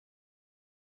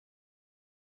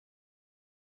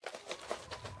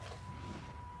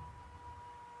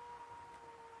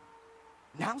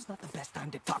Now's not the best time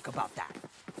to talk about that.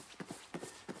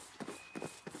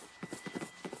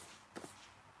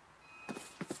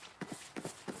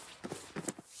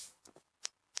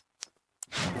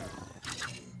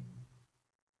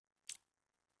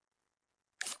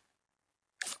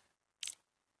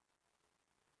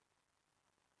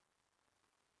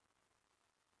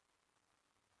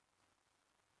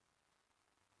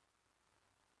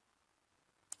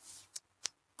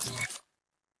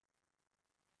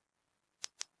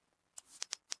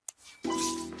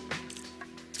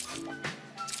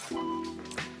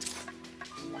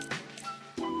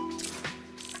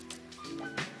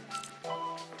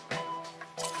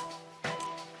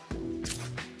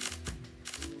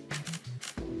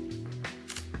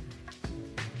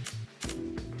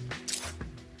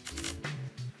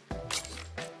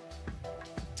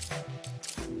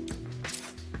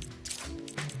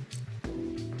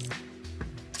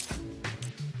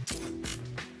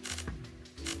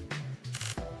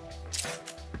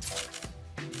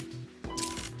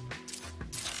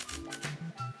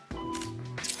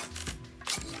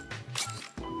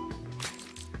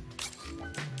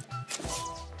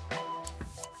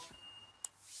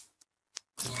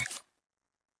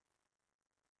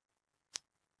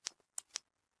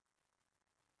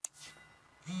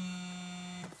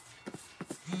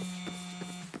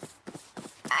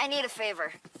 I need a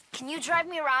favor. Can you drive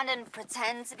me around and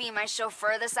pretend to be my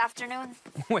chauffeur this afternoon?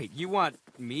 Wait, you want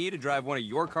me to drive one of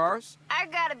your cars? I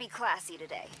gotta be classy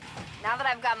today. Now that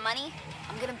I've got money,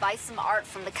 I'm gonna buy some art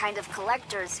from the kind of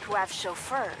collectors who have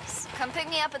chauffeurs. Come pick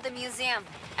me up at the museum.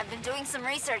 I've been doing some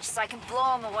research so I can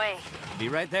blow them away. Be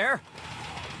right there.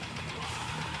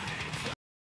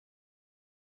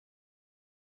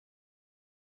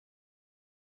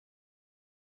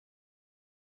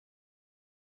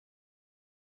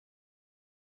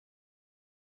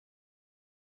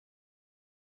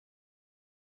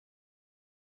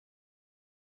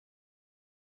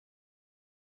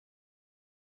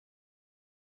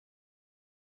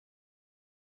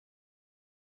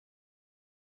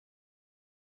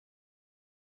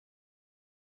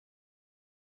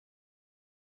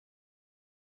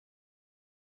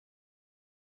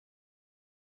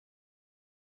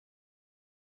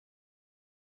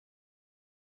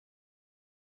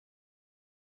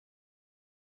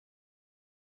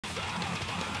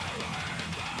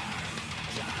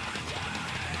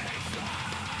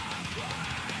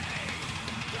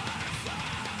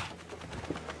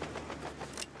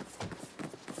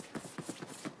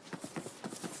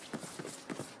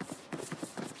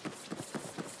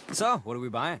 So, what are we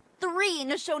buying? 3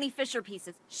 Nishoni Fisher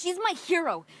pieces. She's my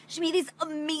hero. She made these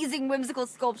amazing whimsical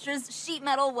sculptures, sheet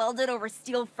metal welded over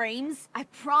steel frames. I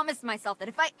promised myself that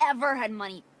if I ever had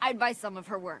money, I'd buy some of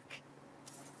her work.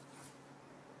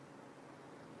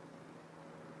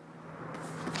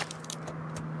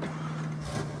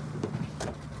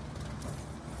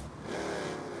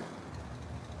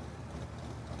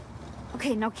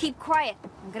 Okay, now keep quiet.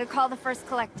 I'm gonna call the first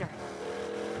collector.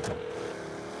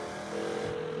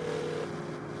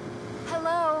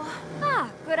 Hello.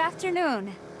 Ah, good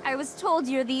afternoon. I was told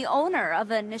you're the owner of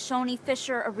a Nishoni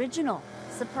Fisher original.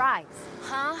 Surprise.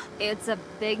 Huh? It's a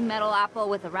big metal apple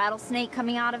with a rattlesnake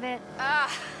coming out of it.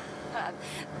 Ah,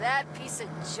 that piece of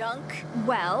junk.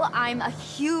 Well, I'm a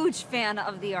huge fan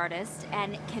of the artist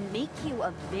and can make you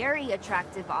a very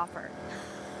attractive offer.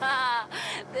 Ah,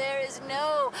 there is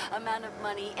no amount of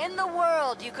money in the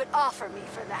world you could offer me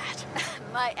for that.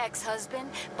 My ex-husband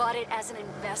bought it as an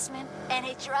investment, and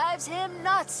it drives him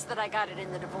nuts that I got it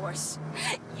in the divorce.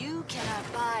 You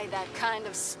cannot buy that kind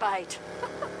of spite.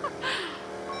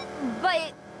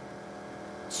 But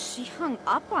she hung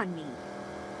up on me.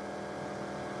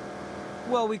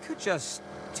 Well, we could just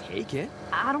take it.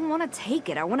 I don't want to take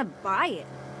it. I want to buy it.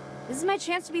 This is my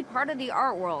chance to be part of the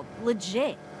art world.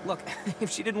 Legit. Look,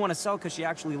 if she didn't want to sell because she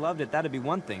actually loved it, that'd be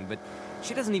one thing, but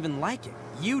she doesn't even like it.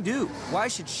 You do. Why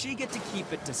should she get to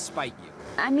keep it to spite you?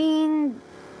 I mean,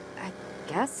 I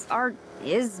guess art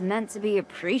is meant to be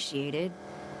appreciated.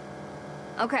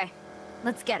 Okay,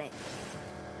 let's get it.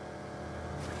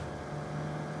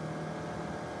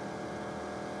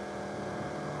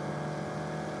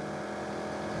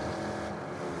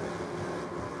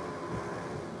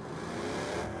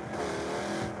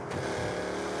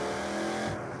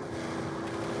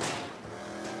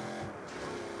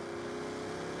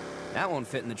 That won't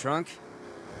fit in the trunk.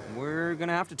 We're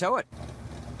gonna have to tow it.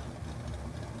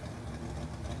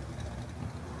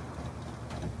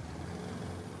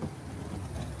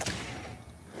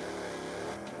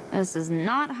 This is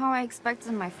not how I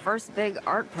expected my first big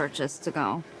art purchase to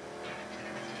go.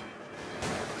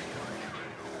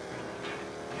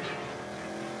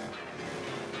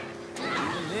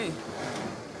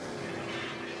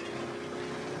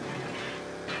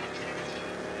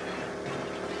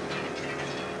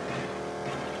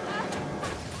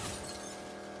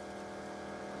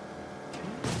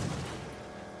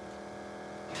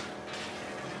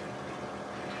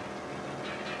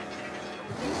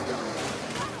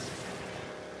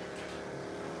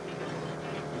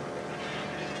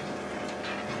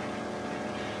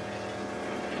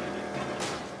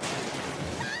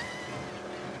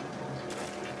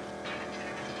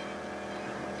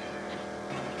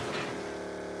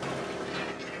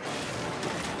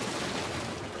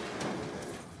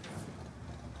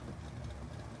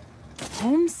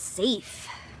 Home safe.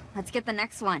 Let's get the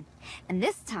next one. And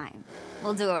this time,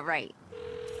 we'll do it right.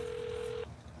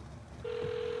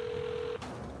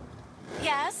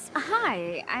 Yes?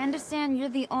 Hi, I understand you're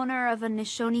the owner of a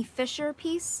Nishoni Fisher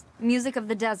piece? Music of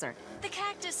the Desert. The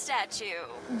cactus statue.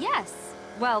 Yes.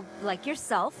 Well, like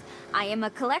yourself, I am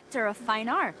a collector of fine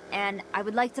art, and I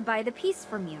would like to buy the piece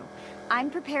from you.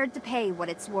 I'm prepared to pay what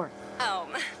it's worth. Oh,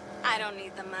 I don't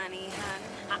need the money, hon.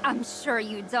 I'm sure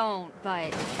you don't,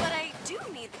 but... But I do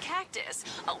need the cactus.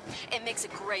 Oh, it makes a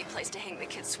great place to hang the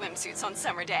kids' swimsuits on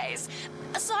summer days.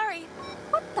 Sorry.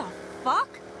 What the fuck?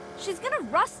 She's gonna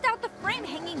rust out the frame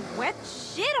hanging wet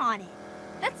shit on it.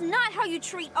 That's not how you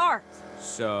treat art.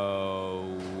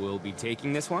 So, we'll be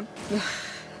taking this one?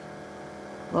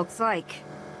 Looks like.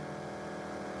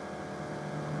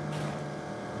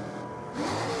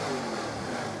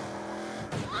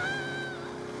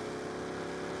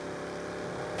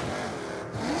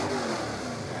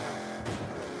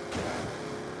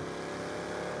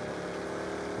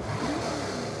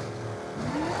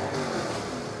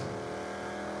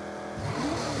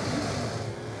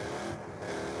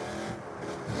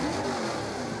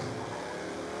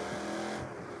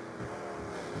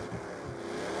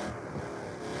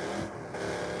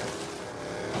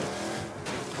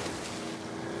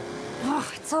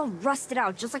 It's all rusted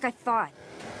out, just like I thought.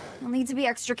 You'll need to be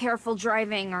extra careful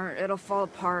driving, or it'll fall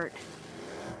apart.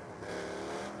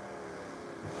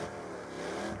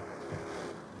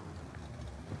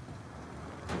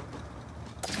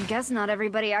 I guess not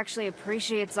everybody actually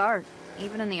appreciates art,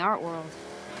 even in the art world.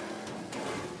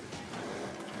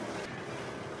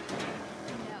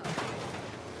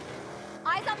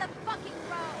 Eyes on the fucking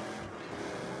road!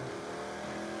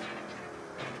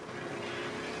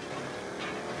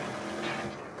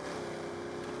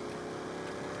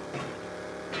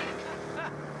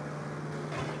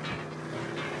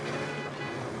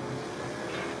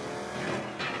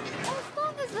 As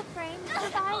long as the frame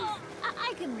survives,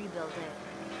 I can rebuild it.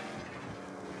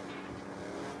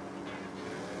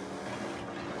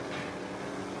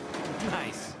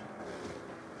 Nice.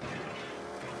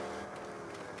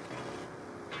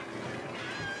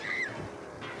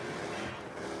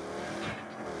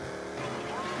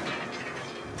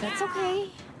 That's okay.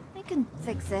 I can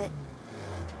fix it.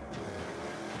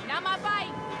 Not my bike!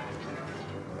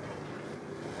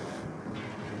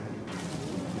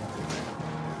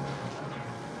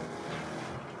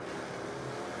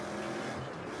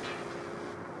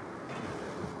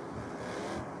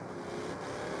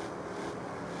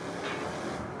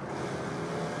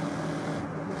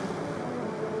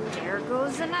 There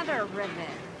goes another rivet.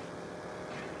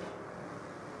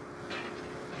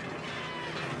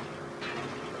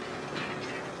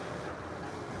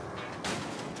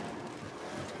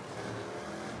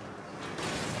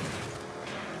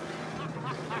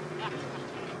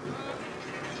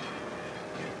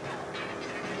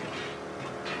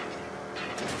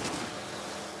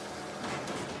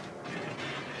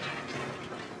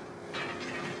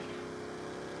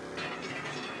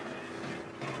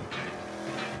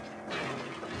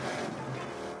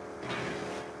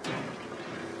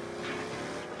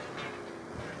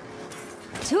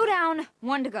 Two down,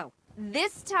 one to go.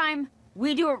 This time,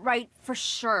 we do it right for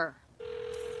sure.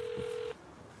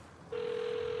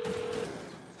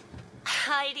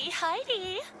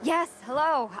 Heidi. Yes,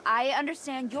 hello. I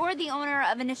understand you're the owner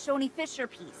of a Nishoni Fisher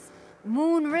piece.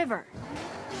 Moon River.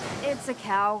 It's a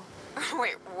cow.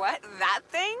 Wait, what? That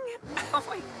thing? Oh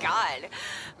my god.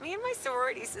 Me and my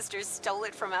sorority sisters stole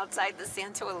it from outside the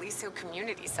Santo Eliso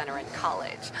Community Center in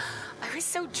college. I was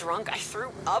so drunk I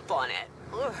threw up on it.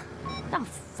 Ugh. Oh,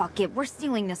 fuck it. We're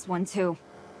stealing this one, too.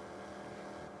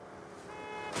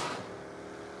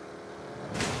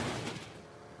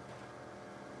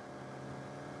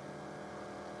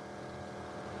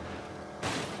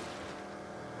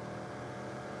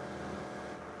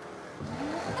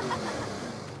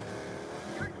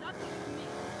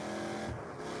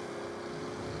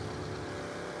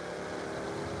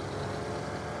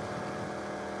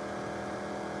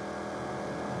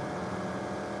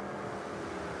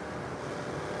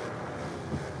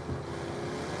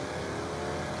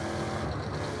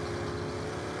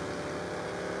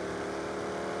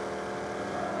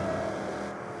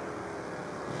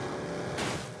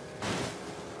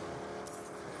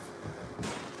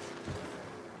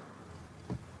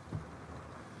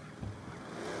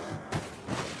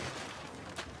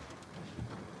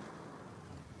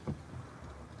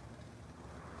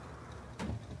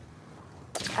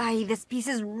 Ay, this piece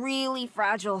is really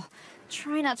fragile.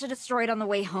 Try not to destroy it on the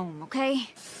way home, okay?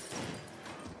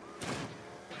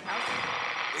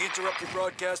 We interrupt your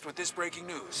broadcast with this breaking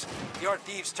news. The art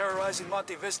thieves terrorizing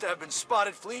Monte Vista have been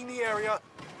spotted fleeing the area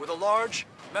with a large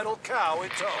metal cow in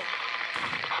tow.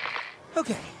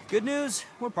 Okay, good news,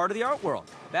 we're part of the art world.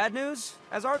 Bad news,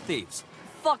 as art thieves.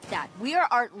 Fuck that. We are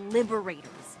art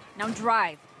liberators. Now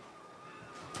drive.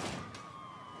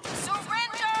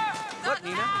 Surrender! What,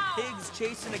 Nina? Pigs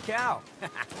chasing a cow.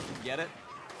 Get it?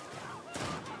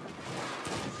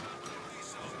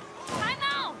 Time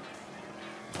out!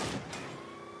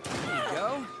 There you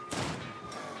go.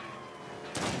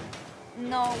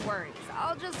 No worries.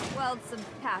 I'll just weld some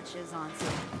patches onto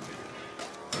it.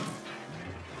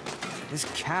 This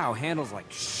cow handles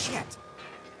like shit.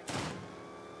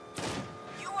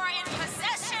 You are in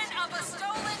possession of a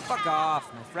stolen Fuck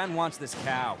off. My friend wants this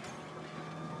cow.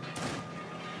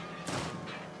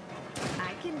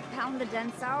 I can pound the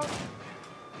dents out.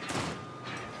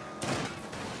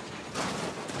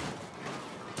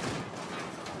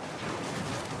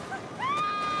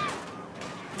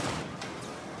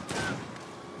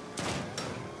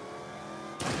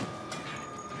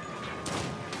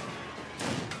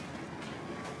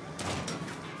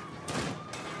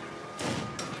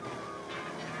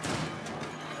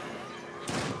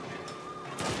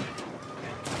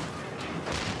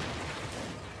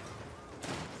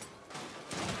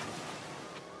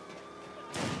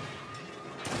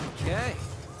 Okay.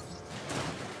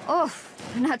 Oh,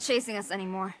 they're not chasing us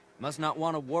anymore. Must not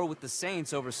want a war with the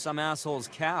Saints over some asshole's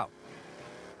cow.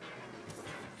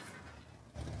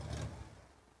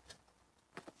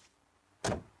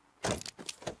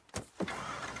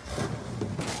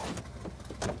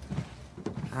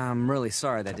 I'm really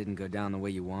sorry that didn't go down the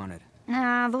way you wanted.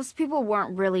 Nah, those people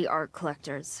weren't really art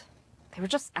collectors. They were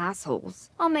just assholes.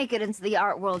 I'll make it into the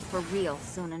art world for real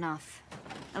soon enough.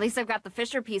 At least I've got the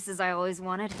Fisher pieces I always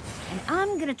wanted, and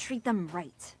I'm gonna treat them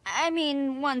right. I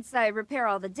mean, once I repair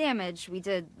all the damage we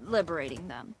did liberating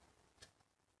them.